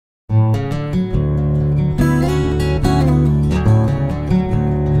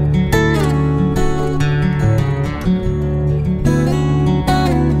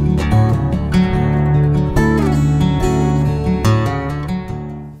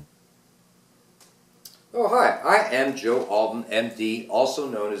I am Joe Alden, MD, also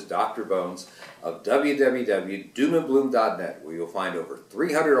known as Dr. Bones of www.doomandbloom.net, where you'll find over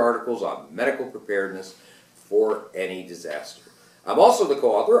 300 articles on medical preparedness for any disaster. I'm also the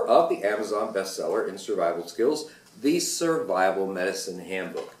co-author of the Amazon bestseller in survival skills, The Survival Medicine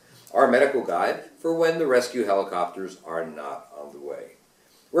Handbook, our medical guide for when the rescue helicopters are not on the way.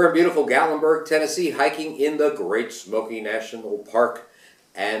 We're in beautiful Gatlinburg, Tennessee, hiking in the Great Smoky National Park,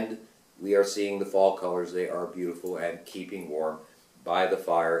 and we are seeing the fall colors. They are beautiful and keeping warm by the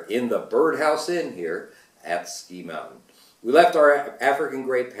fire in the Birdhouse Inn here at Ski Mountain. We left our African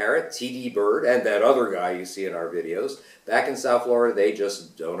gray parrot, TD Bird, and that other guy you see in our videos back in South Florida. They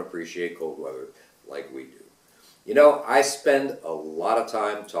just don't appreciate cold weather like we do. You know, I spend a lot of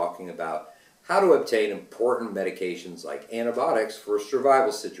time talking about how to obtain important medications like antibiotics for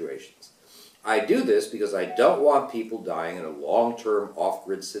survival situations. I do this because I don't want people dying in a long-term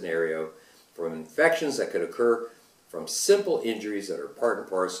off-grid scenario from infections that could occur from simple injuries that are part and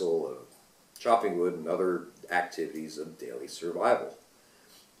parcel of chopping wood and other activities of daily survival.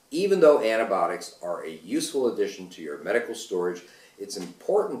 Even though antibiotics are a useful addition to your medical storage, it's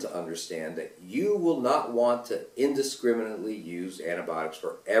important to understand that you will not want to indiscriminately use antibiotics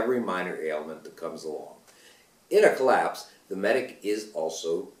for every minor ailment that comes along. In a collapse, the medic is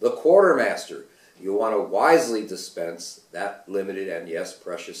also the quartermaster. You'll want to wisely dispense that limited and, yes,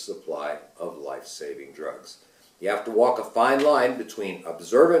 precious supply of life-saving drugs. You have to walk a fine line between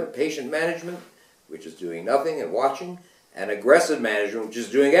observant patient management, which is doing nothing and watching, and aggressive management, which is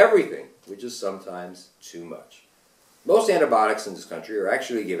doing everything, which is sometimes too much. Most antibiotics in this country are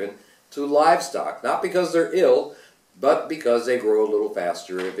actually given to livestock, not because they're ill, but because they grow a little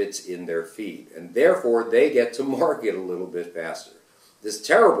faster if it's in their feed, and therefore they get to market a little bit faster. This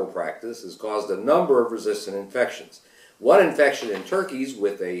terrible practice has caused a number of resistant infections. One infection in turkeys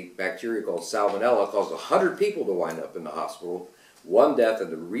with a bacteria called Salmonella caused 100 people to wind up in the hospital, one death,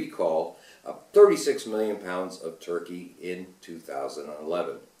 and the recall of 36 million pounds of turkey in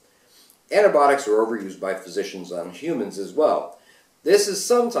 2011. Antibiotics are overused by physicians on humans as well. This is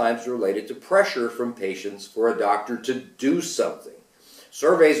sometimes related to pressure from patients for a doctor to do something.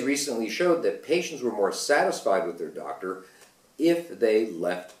 Surveys recently showed that patients were more satisfied with their doctor if they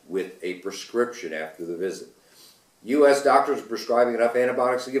left with a prescription after the visit. U.S. doctors are prescribing enough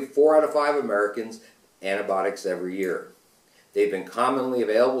antibiotics to give 4 out of 5 Americans antibiotics every year. They've been commonly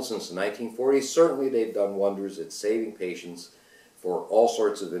available since the 1940s. Certainly they've done wonders at saving patients for all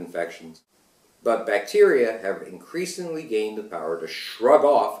sorts of infections. But bacteria have increasingly gained the power to shrug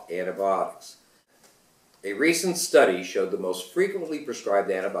off antibiotics. A recent study showed the most frequently prescribed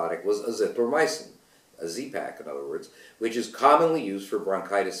antibiotic was azithromycin, a Z-Pak in other words, which is commonly used for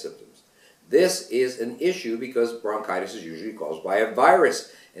bronchitis symptoms. This is an issue because bronchitis is usually caused by a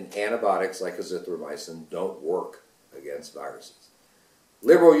virus, and antibiotics like azithromycin don't work against viruses.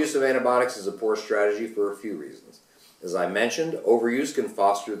 Liberal use of antibiotics is a poor strategy for a few reasons. As I mentioned, overuse can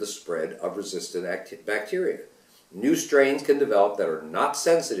foster the spread of resistant bacteria. New strains can develop that are not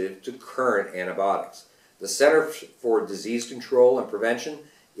sensitive to current antibiotics. The Center for Disease Control and Prevention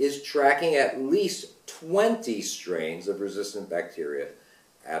is tracking at least 20 strains of resistant bacteria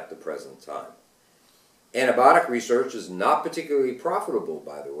at the present time. Antibiotic research is not particularly profitable,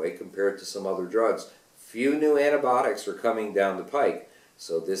 by the way, compared to some other drugs. Few new antibiotics are coming down the pike,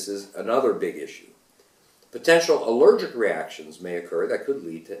 so this is another big issue. Potential allergic reactions may occur that could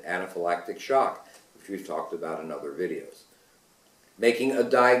lead to anaphylactic shock, which we've talked about in other videos. Making a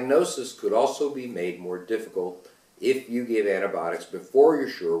diagnosis could also be made more difficult if you give antibiotics before you're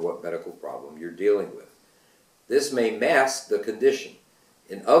sure what medical problem you're dealing with. This may mask the condition.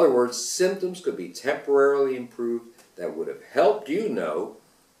 In other words, symptoms could be temporarily improved that would have helped you know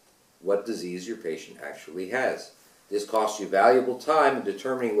what disease your patient actually has. This costs you valuable time in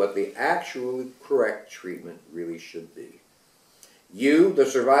determining what the actually correct treatment really should be. You, the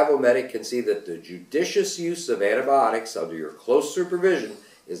survival medic, can see that the judicious use of antibiotics under your close supervision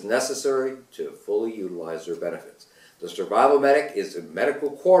is necessary to fully utilize their benefits. The survival medic is the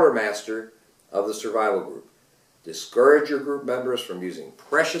medical quartermaster of the survival group. Discourage your group members from using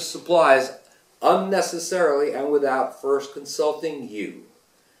precious supplies unnecessarily and without first consulting you.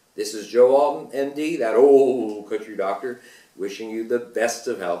 This is Joe Alden, MD, that old country doctor, wishing you the best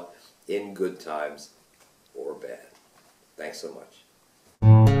of health in good times or bad. Thanks so much.